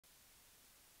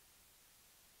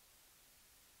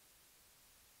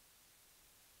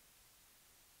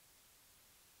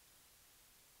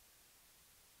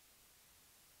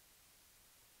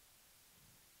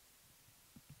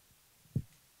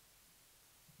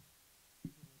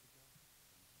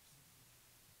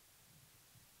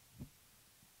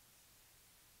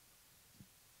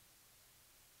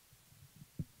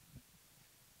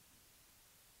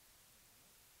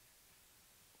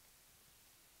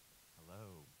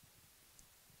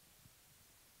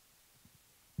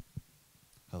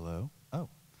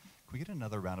get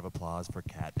another round of applause for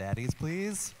Cat Daddies,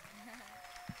 please?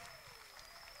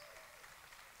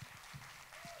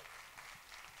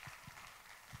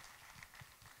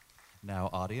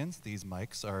 Now, audience, these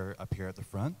mics are up here at the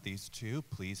front. These two,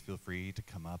 please feel free to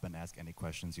come up and ask any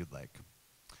questions you'd like.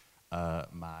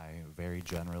 My very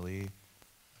generally,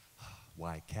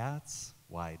 why cats,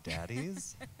 why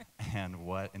daddies, and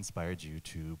what inspired you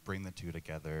to bring the two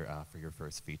together for your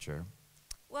first feature?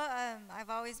 Well, I've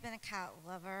always been a cat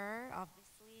lover,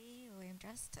 obviously, the way I'm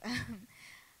dressed.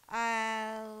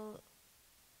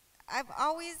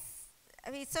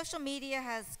 Social media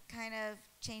has kind of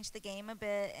changed the game a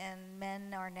bit, and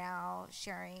men are now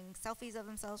sharing selfies of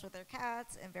themselves with their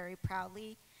cats and very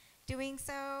proudly doing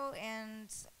so.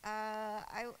 And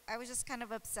I was just kind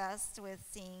of obsessed with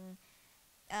seeing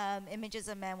images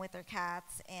of men with their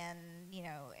cats, and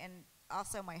and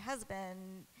also my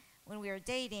husband, when we were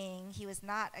dating, he was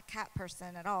not a cat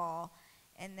person at all.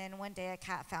 And then one day a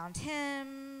cat found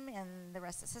him, and the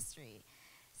rest is history.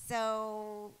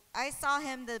 So I saw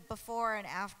him the before and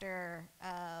after,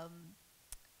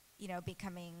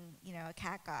 becoming, a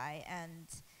cat guy, and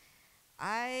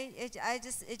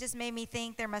it just made me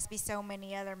think there must be so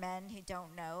many other men who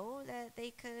don't know that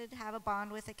they could have a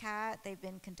bond with a cat. They've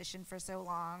been conditioned for so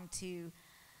long to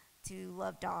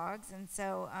love dogs, and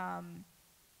so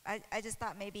I just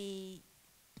thought maybe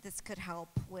this could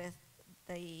help with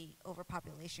the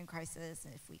overpopulation crisis,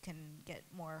 and if we can get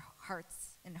more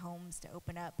hearts and homes to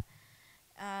open up.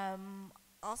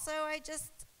 Also, I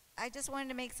just wanted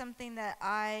to make something that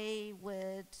I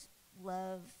would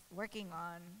love working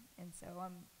on, and so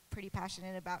I'm pretty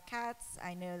passionate about cats.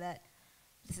 I know that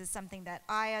this is something that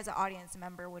I, as an audience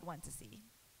member, would want to see.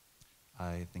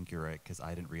 I think you're right, because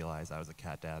I didn't realize I was a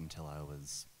cat dad until I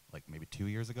was like maybe 2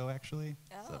 years ago, actually.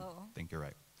 Oh. So I think you're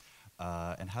right.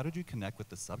 And how did you connect with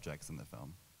the subjects in the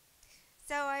film?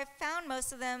 So I found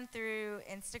most of them through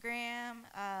Instagram.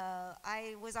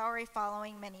 I was already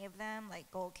following many of them, like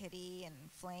Gold Kitty and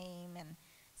Flame and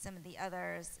some of the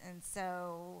others. And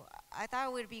so I thought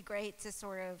it would be great to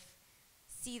sort of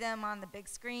see them on the big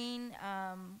screen,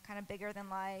 kind of bigger than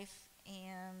life.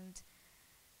 And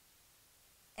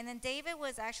then David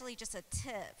was actually just a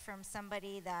tip from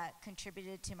somebody that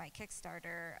contributed to my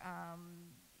Kickstarter.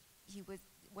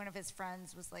 One of his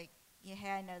friends was like, yeah,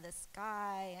 hey, I know this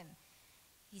guy, and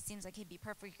he seems like he'd be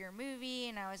perfect for your movie.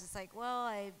 And I was just like, well,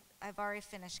 I've already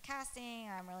finished casting.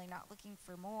 I'm really not looking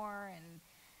for more,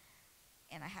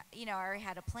 and I already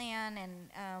had a plan. And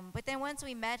but then once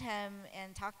we met him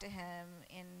and talked to him,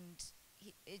 and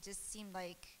it just seemed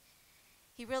like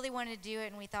he really wanted to do it,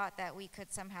 and we thought that we could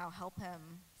somehow help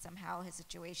him, his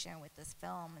situation with this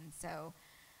film. And so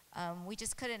we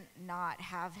just couldn't not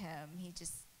have him. He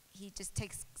just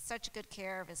takes such good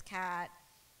care of his cat,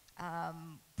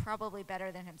 probably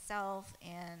better than himself,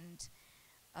 and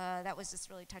that was just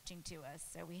really touching to us.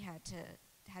 So we had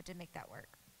to make that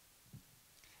work.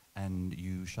 And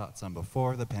you shot some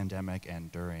before the pandemic and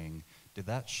during. Did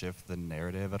that shift the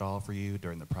narrative at all for you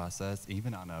during the process,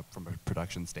 even from a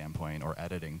production standpoint or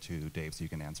editing too, Dave, so you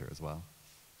can answer as well?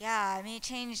 Yeah, I mean, it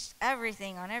changed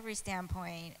everything on every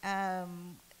standpoint.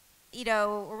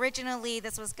 Originally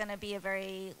this was going to be a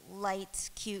very light,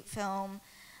 cute film.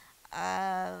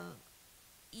 I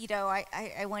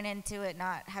went into it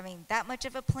not having that much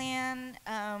of a plan,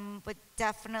 but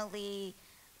definitely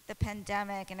the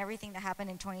pandemic and everything that happened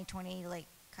in 2020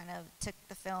 kind of took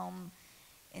the film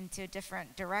into a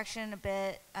different direction a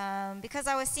bit, because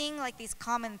I was seeing these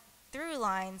common through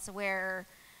lines where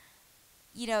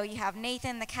you have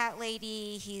Nathan, the cat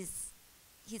lady. He's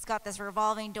got this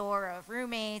revolving door of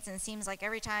roommates, and it seems like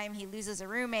every time he loses a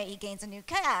roommate, he gains a new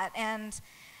cat. And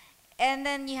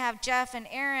then you have Jeff and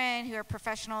Aaron, who are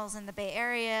professionals in the Bay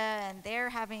Area, and they're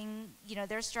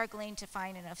struggling to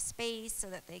find enough space so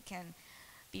that they can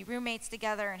be roommates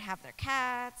together and have their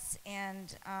cats.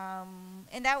 And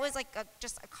that was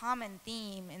just a common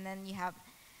theme. And then you have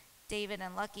David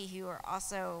and Lucky, who are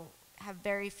also have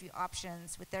very few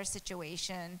options with their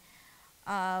situation.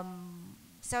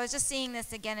 So I was just seeing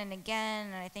this again and again,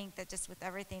 and I think that just with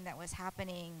everything that was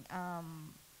happening,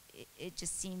 it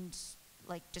just seemed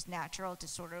like just natural to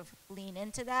sort of lean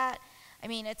into that. I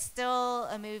mean, it's still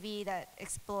a movie that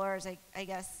explores, I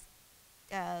guess,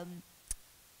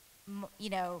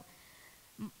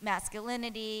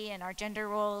 masculinity and our gender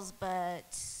roles,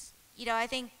 but I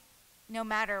think no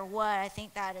matter what, I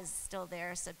think that is still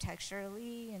there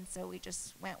subtextually, and so we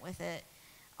just went with it.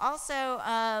 Also,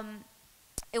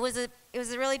 it was a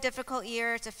really difficult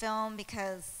year to film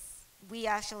because we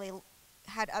actually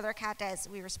had other cat dads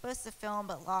we were supposed to film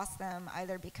but lost them,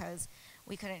 either because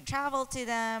we couldn't travel to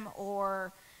them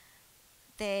or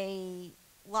they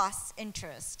lost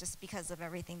interest just because of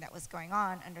everything that was going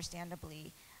on,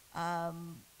 understandably.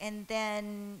 And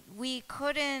then we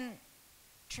couldn't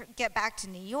get back to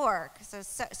New York, so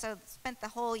spent the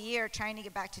whole year trying to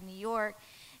get back to New York.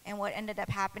 And what ended up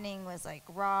happening was like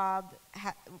Rob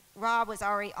was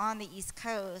already on the East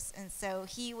Coast, and so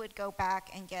he would go back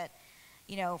and get,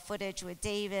 you know, footage with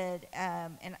David,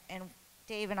 and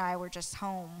Dave and I were just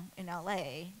home in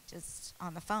LA, just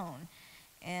on the phone.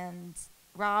 And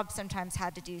Rob sometimes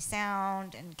had to do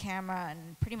sound and camera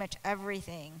and pretty much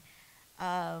everything.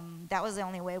 That was the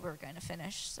only way we were going to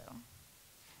finish, so.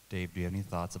 Dave, do you have any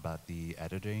thoughts about the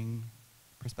editing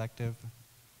perspective?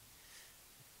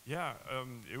 Yeah,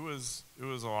 it was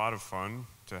a lot of fun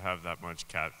to have that much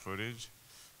cat footage.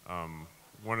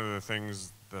 One of the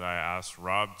things that I asked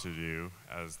Rob to do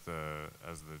as the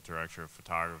director of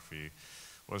photography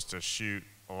was to shoot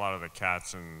a lot of the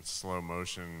cats in slow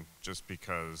motion, just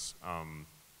because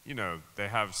you know, they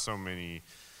have so many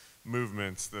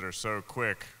movements that are so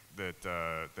quick that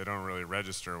they don't really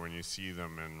register when you see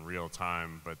them in real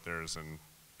time, but there's an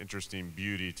interesting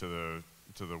beauty to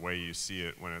the way you see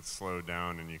it when it's slowed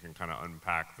down, and you can kind of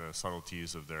unpack the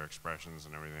subtleties of their expressions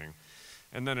and everything.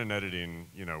 And then in editing,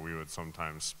 you know, we would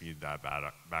sometimes speed that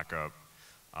back up,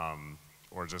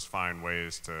 or just find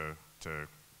ways to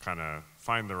kind of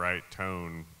find the right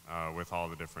tone with all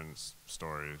the different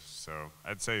stories. So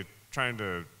I'd say trying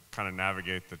to kind of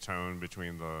navigate the tone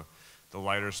between the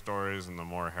lighter stories and the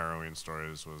more harrowing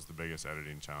stories was the biggest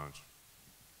editing challenge.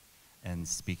 And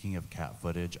speaking of cat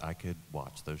footage, I could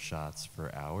watch those shots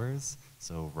for hours.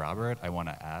 So Robert, I want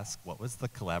to ask, what was the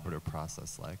collaborative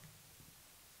process like?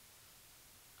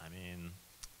 I mean,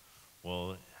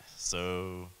 well,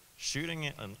 so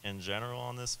shooting in general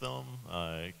on this film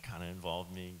kind of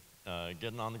involved me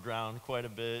getting on the ground quite a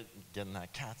bit, getting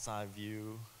that cat's eye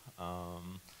view.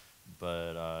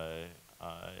 But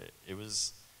it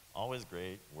was always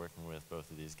great working with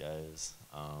both of these guys.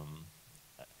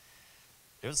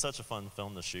 It was such a fun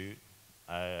film to shoot.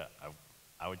 I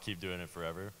would keep doing it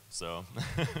forever. So,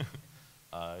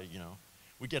 you know,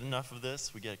 we get enough of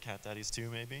this. We get Cat Daddies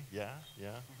too, maybe. Yeah.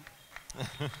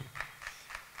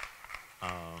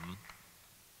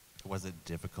 Was it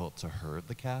difficult to herd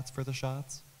the cats for the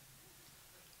shots?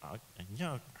 You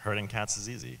know, herding cats is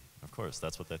easy. Of course,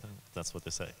 that's what they think. That's what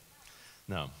they say.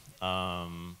 No.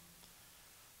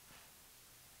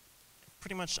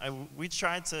 Pretty much, we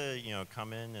tried to, you know,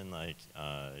 come in and like,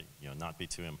 you know, not be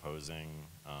too imposing.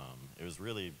 It was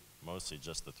really mostly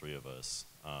just the three of us,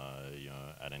 you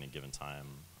know, at any given time,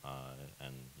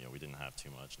 and you know, we didn't have too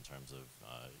much in terms of,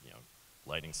 you know,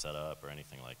 lighting setup or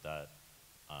anything like that.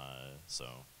 So,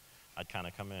 I'd kind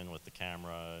of come in with the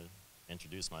camera,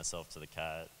 introduce myself to the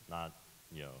cat, not,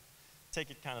 you know,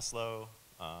 take it kind of slow,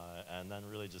 and then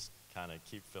really just kind of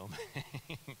keep filming.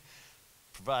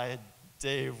 Provide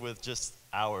Dave with just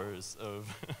hours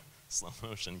of slow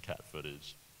motion cat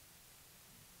footage.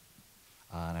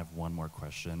 And I have one more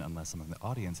question, unless someone in the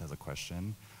audience has a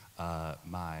question.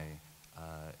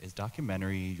 Is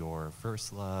documentary your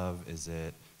first love? Is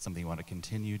it something you want to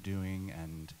continue doing?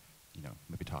 And, you know,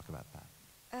 maybe talk about that.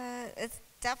 It's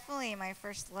definitely my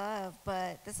first love,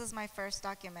 but this is my first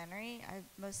documentary. I've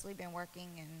mostly been working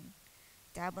and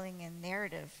dabbling in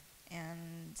narrative,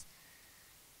 and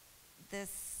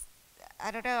this,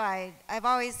 I don't know, I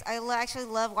actually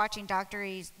love watching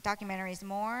documentaries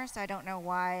more, so I don't know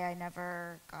why I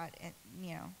never got,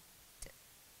 you know,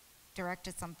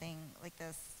 directed something like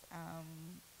this.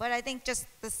 But I think just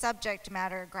the subject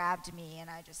matter grabbed me, and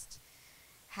I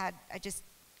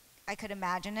could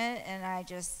imagine it, and I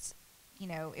just, you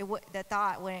know, the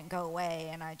thought wouldn't go away,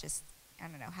 and I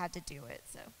don't know, had to do it,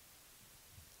 so.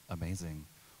 Amazing.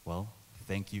 Well,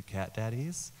 thank you, Cat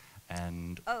Daddies.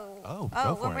 And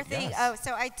one more thing. Yes. Oh,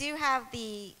 so I do have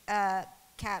the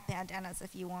cat bandanas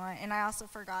if you want, and I also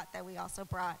forgot that we also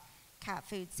brought cat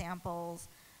food samples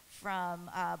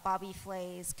from Bobby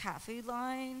Flay's cat food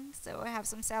line. So I have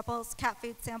some samples, cat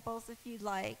food samples if you'd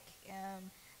like,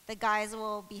 and the guys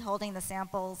will be holding the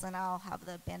samples, and I'll have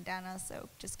the bandana. So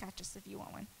just catch us if you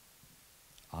want one.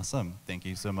 Awesome. Thank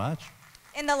you so much.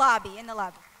 In the lobby.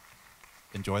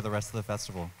 Enjoy the rest of the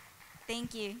festival.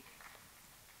 Thank you.